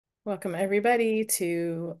Welcome, everybody,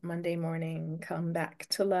 to Monday morning Come Back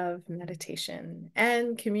to Love meditation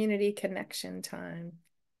and community connection time.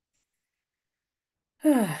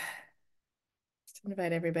 Just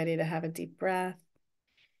invite everybody to have a deep breath.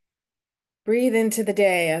 Breathe into the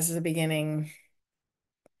day as the beginning.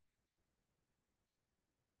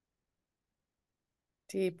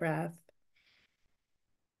 Deep breath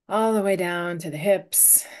all the way down to the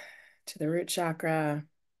hips, to the root chakra,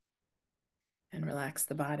 and relax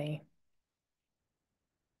the body.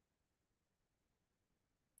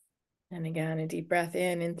 And again, a deep breath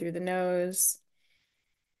in through the nose.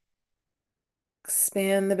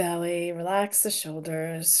 Expand the belly, relax the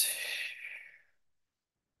shoulders,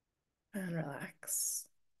 and relax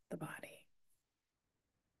the body.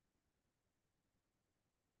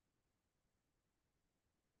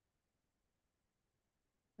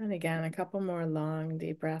 And again, a couple more long,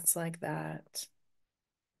 deep breaths like that.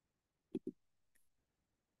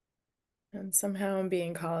 And somehow I'm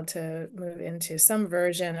being called to move into some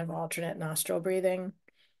version of alternate nostril breathing.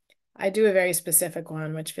 I do a very specific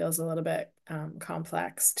one, which feels a little bit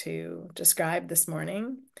complex to describe this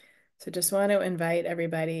morning. So just want to invite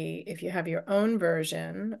everybody, if you have your own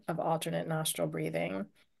version of alternate nostril breathing,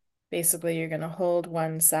 basically you're going to hold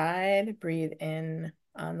one side, breathe in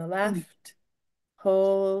on the left,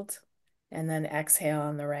 hold, and then exhale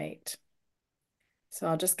on the right. So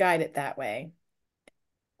I'll just guide it that way.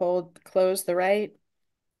 Hold, close the right,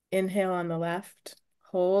 inhale on the left,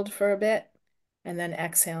 hold for a bit, and then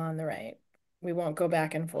exhale on the right. We won't go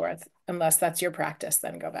back and forth unless that's your practice,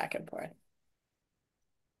 then go back and forth.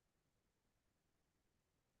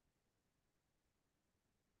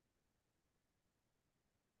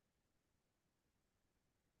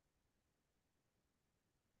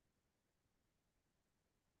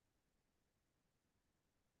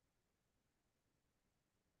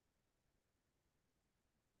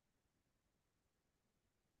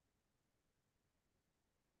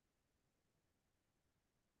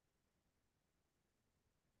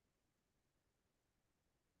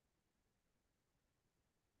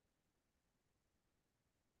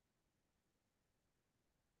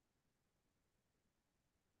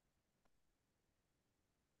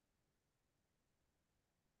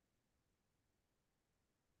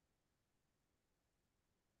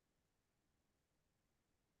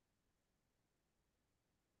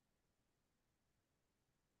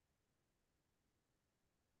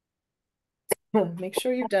 Make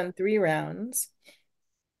sure you've done 3 rounds.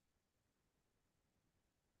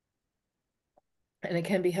 And it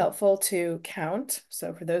can be helpful to count.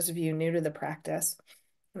 So for those of you new to the practice,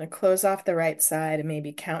 I'm going to close off the right side and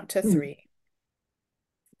maybe count to 3.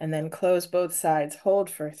 And then close both sides, hold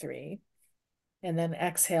for 3. And then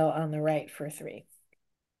exhale on the right for 3.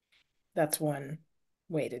 That's one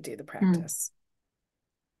way to do the practice.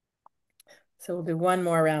 So we'll do one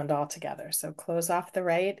more round all together. So close off the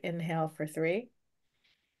right, inhale for 3.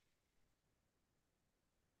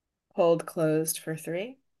 Hold closed for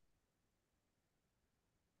 3.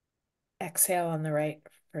 Exhale on the right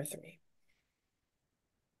for 3.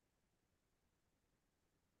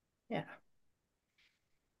 Yeah.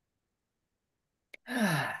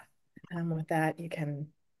 And with that, you can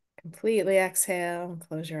completely exhale,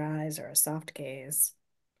 close your eyes or a soft gaze.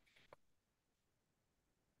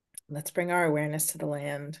 Let's bring our awareness to the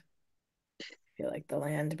land. I feel like the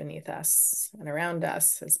land beneath us and around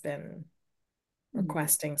us has been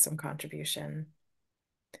requesting some contribution.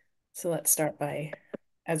 So let's start by,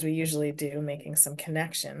 as we usually do, making some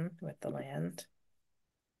connection with the land.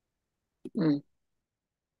 Mm.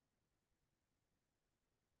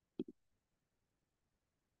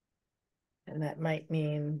 And that might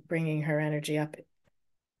mean bringing her energy up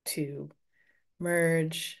to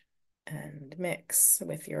merge and mix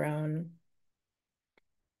with your own.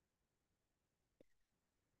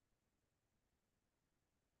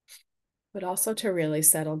 But also to really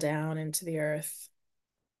settle down into the earth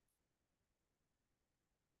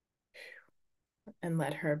and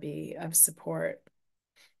let her be of support.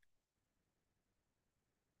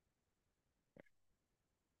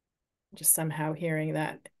 Just somehow hearing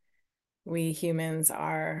that we humans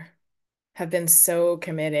have been so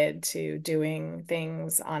committed to doing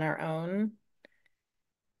things on our own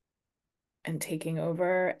and taking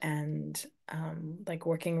over and like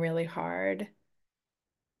working really hard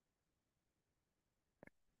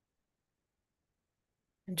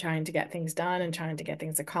and trying to get things done and trying to get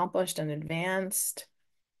things accomplished and advanced,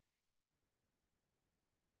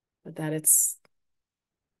 but that it's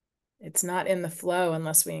not in the flow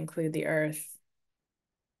unless we include the earth.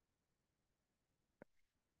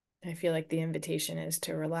 I feel like the invitation is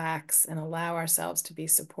to relax and allow ourselves to be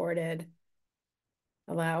supported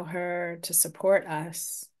Allow her to support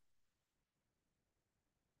us.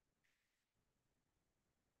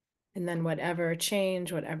 And then whatever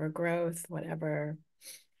change, whatever growth, whatever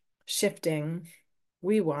shifting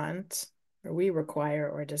we want or we require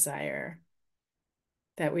or desire,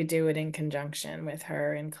 that we do it in conjunction with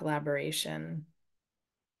her, in collaboration.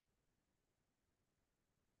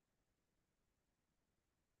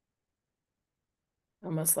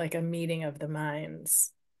 Almost like a meeting of the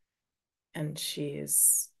minds. And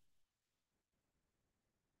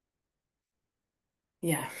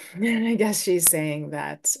yeah, I guess she's saying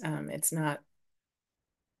that it's not,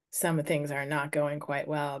 some things are not going quite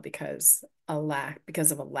well because of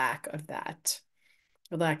a lack of that,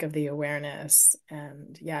 a lack of the awareness,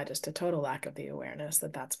 and yeah, just a total lack of the awareness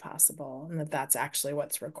that that's possible and that that's actually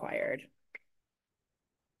what's required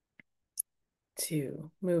to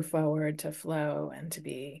move forward, to flow, and to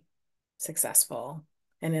be successful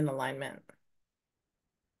and in alignment.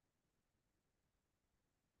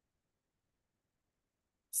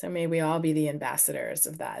 So may we all be the ambassadors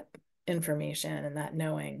of that information and that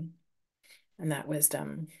knowing and that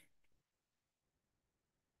wisdom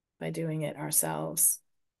by doing it ourselves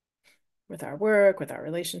with our work, with our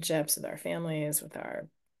relationships, with our families, with our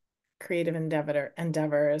creative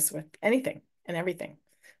endeavors, with anything and everything.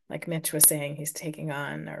 Like Mitch was saying, he's taking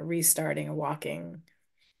on or restarting a walking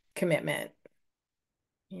commitment.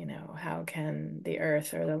 How can the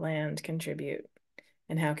earth or the land contribute?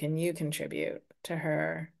 And how can you contribute to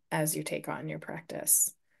her as you take on your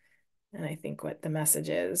practice? And I think what the message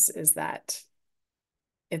is that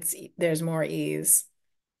there's more ease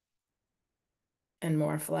and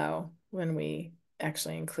more flow when we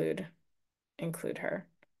actually include her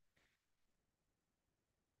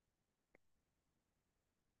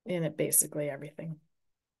in it, basically everything.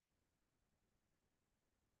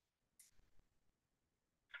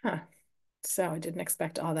 Huh. So I didn't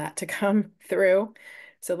expect all that to come through.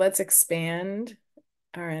 So let's expand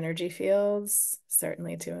our energy fields,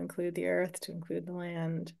 certainly to include the earth, to include the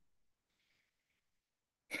land,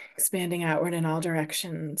 expanding outward in all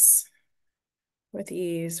directions with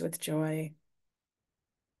ease, with joy.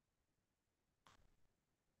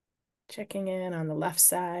 Checking in on the left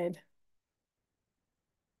side,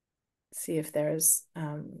 see if there's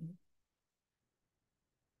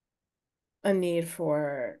a need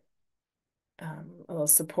for a little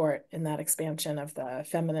support in that expansion of the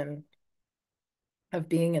feminine, of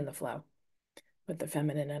being in the flow with the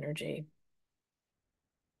feminine energy,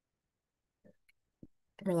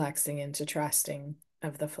 relaxing into trusting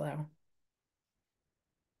of the flow.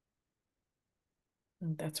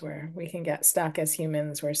 And that's where we can get stuck as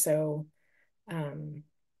humans. Um,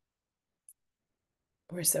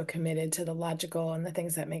 we're so committed to the logical and the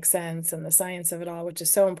things that make sense and the science of it all, which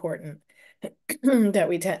is so important,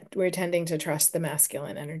 that we're tending to trust the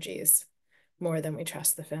masculine energies more than we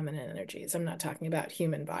trust the feminine energies. I'm not talking about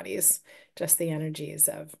human bodies, just the energies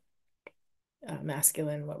of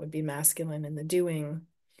masculine, what would be masculine in the doing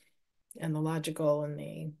and the logical and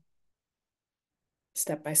the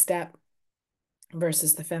step by step,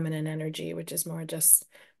 versus the feminine energy, which is more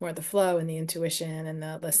the flow and the intuition and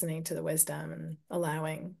the listening to the wisdom and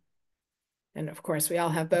allowing. And of course, we all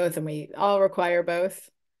have both and we all require both.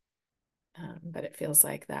 But it feels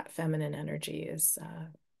like that feminine energy is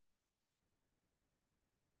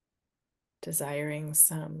desiring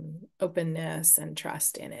some openness and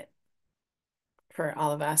trust in it for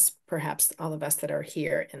all of us, perhaps all of us that are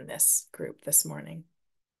here in this group this morning,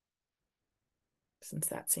 since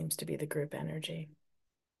that seems to be the group energy.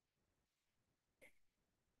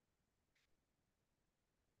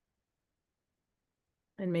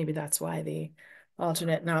 And maybe that's why the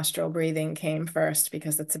alternate nostril breathing came first,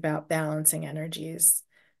 because it's about balancing energies,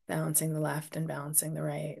 balancing the left and balancing the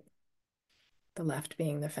right. The left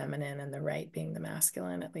being the feminine and the right being the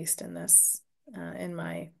masculine, at least in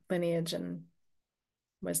my lineage and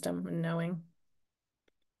wisdom and knowing.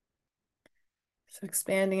 So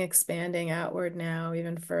expanding outward now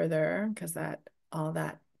even further, because all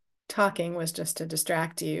that talking was just to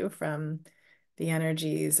distract you from the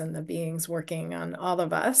energies and the beings working on all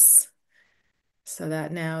of us, so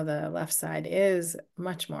that now the left side is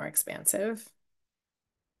much more expansive.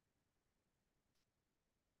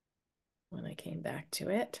 When I came back to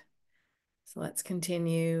it. So let's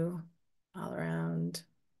continue all around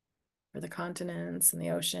for the continents and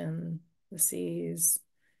the ocean, the seas,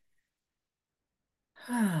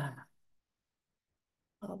 all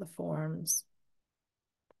the forms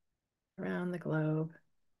around the globe,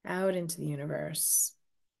 out into the universe.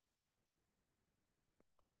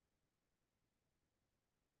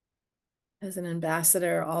 As an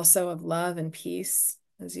ambassador also of love and peace,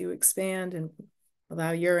 as you expand and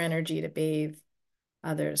Allow your energy to bathe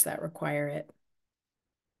others that require it.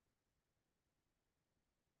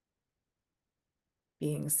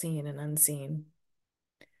 Being seen and unseen,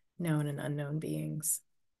 known and unknown beings,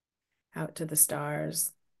 out to the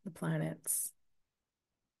stars, the planets,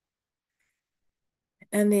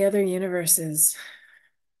 and the other universes,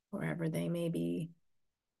 wherever they may be.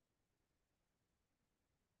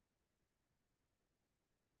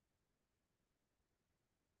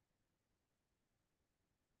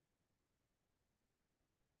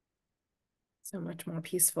 So much more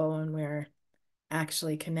peaceful when we're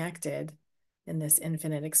actually connected in this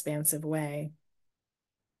infinite, expansive way,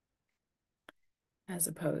 as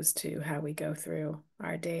opposed to how we go through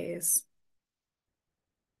our days,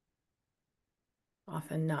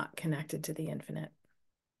 often not connected to the infinite.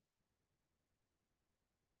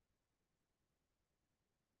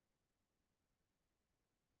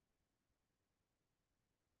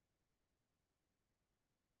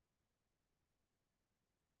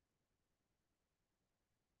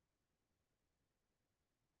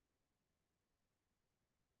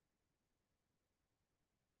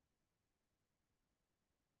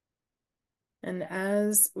 And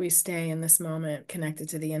as we stay in this moment connected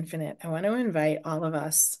to the infinite, I want to invite all of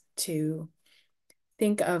us to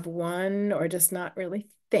think of one, or just not really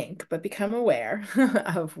think, but become aware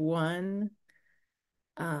of one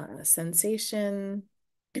sensation,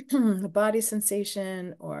 a body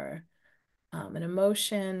sensation, or an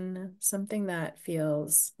emotion, something that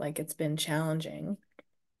feels like it's been challenging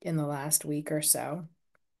in the last week or so.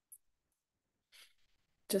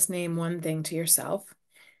 Just name one thing to yourself.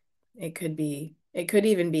 It could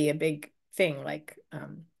even be a big thing, like,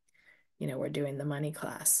 we're doing the money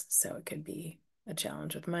class. So it could be a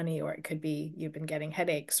challenge with money, or it could be you've been getting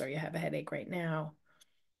headaches, or you have a headache right now,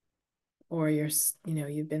 or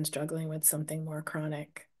you've been struggling with something more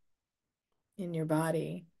chronic in your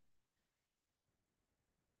body.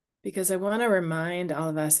 Because I want to remind all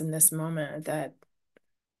of us in this moment that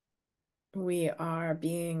we are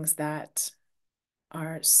beings that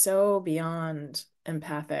are so beyond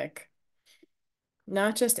empathic,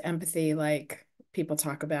 not just empathy like people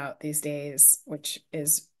talk about these days, which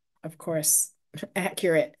is, of course,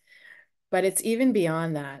 accurate, but it's even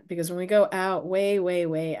beyond that. Because when we go out, way, way,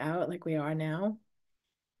 way out, like we are now,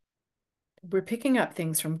 we're picking up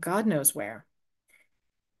things from God knows where,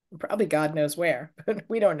 probably God knows where, but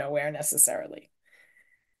we don't know where necessarily.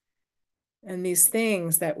 And these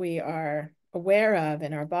things that we are aware of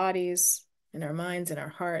in our bodies, in our minds, in our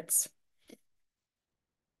hearts,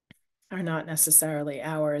 are not necessarily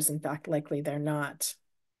ours. In fact, likely they're not.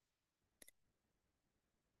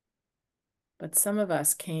 But some of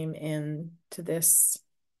us came in to this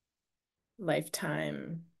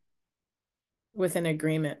lifetime with an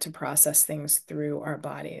agreement to process things through our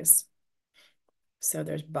bodies. So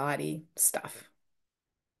there's body stuff.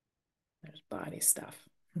 There's body stuff,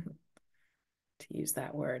 to use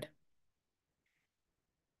that word.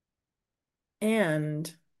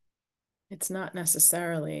 And it's not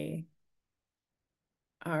necessarily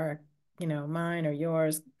our, mine or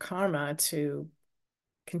yours karma to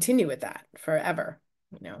continue with that forever,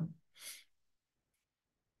 to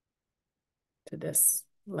this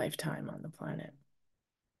lifetime on the planet.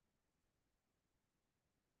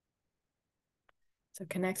 So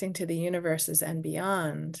connecting to the universes and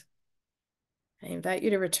beyond, I invite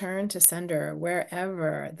you to return to sender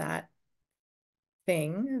wherever that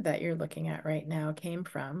thing that you're looking at right now came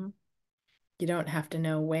from. You don't have to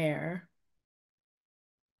know where,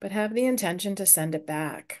 but have the intention to send it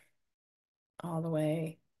back all the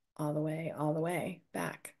way, all the way, all the way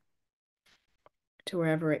back to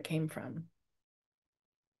wherever it came from.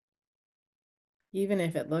 Even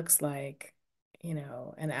if it looks like,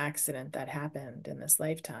 an accident that happened in this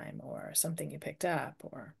lifetime, or something you picked up,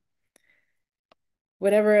 or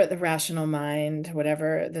whatever the rational mind,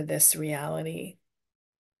 whatever this reality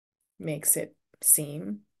makes it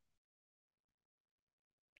seem,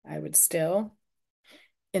 I would still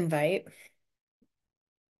invite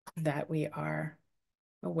that we are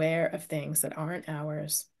aware of things that aren't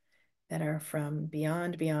ours, that are from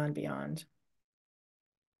beyond, beyond, beyond.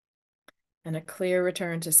 And a clear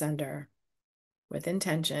return to sender with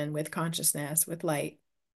intention, with consciousness, with light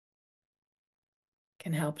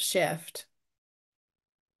can help shift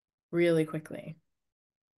really quickly.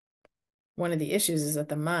 One of the issues is that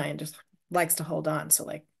the mind just likes to hold on. So,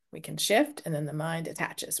 like, we can shift and then the mind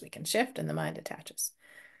attaches. We can shift and the mind attaches.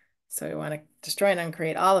 So we want to destroy and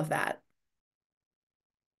uncreate all of that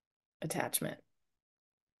attachment.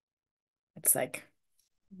 It's like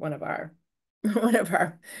one of our one of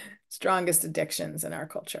our strongest addictions in our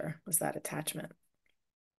culture was that attachment.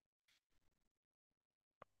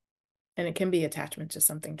 And it can be attachment to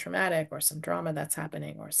something traumatic or some drama that's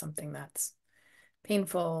happening or something that's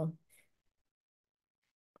painful.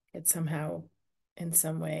 It somehow, in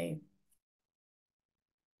some way,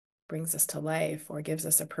 brings us to life or gives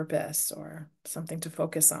us a purpose or something to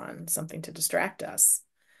focus on, something to distract us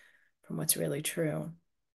from what's really true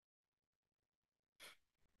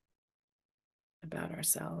about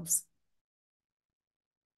ourselves.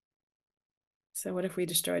 So, what if we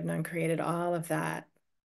destroyed and uncreated all of that,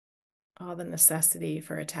 all the necessity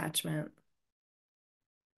for attachment?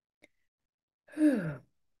 And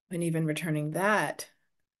even returning that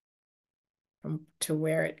to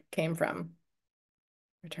where it came from,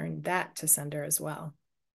 return that to sender as well,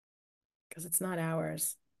 because it's not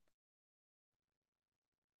ours.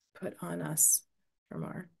 Put on us from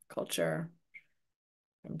our culture,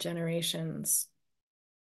 from generations,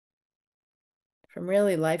 from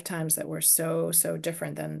really lifetimes that were so, so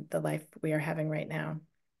different than the life we are having right now.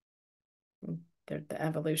 The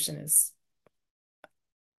evolution is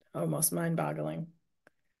almost mind-boggling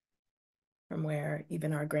from where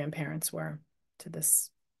even our grandparents were to this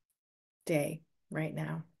day right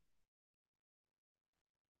now.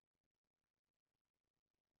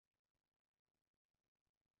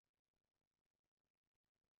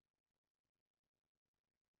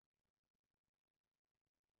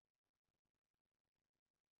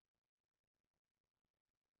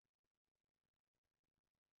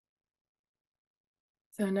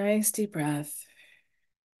 So nice deep breath.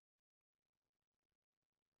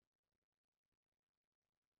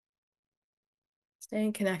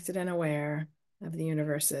 Staying connected and aware of the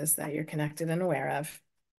universes that you're connected and aware of.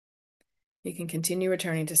 You can continue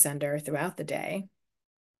returning to sender throughout the day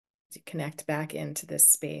to connect back into this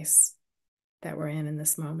space that we're in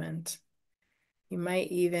this moment. You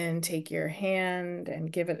might even take your hand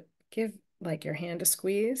and give like your hand a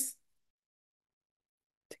squeeze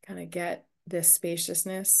to kind of get this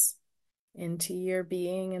spaciousness into your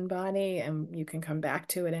being and body. And you can come back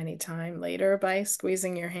to it anytime later by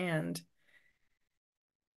squeezing your hand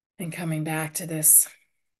and coming back to this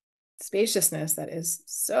spaciousness that is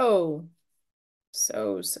so,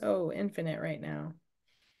 so, so infinite right now.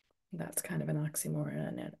 That's kind of an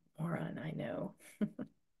oxymoron, I know,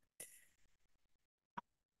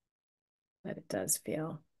 but it does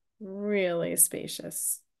feel really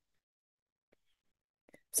spacious.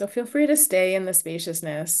 So feel free to stay in the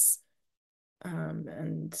spaciousness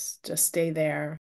and just stay there.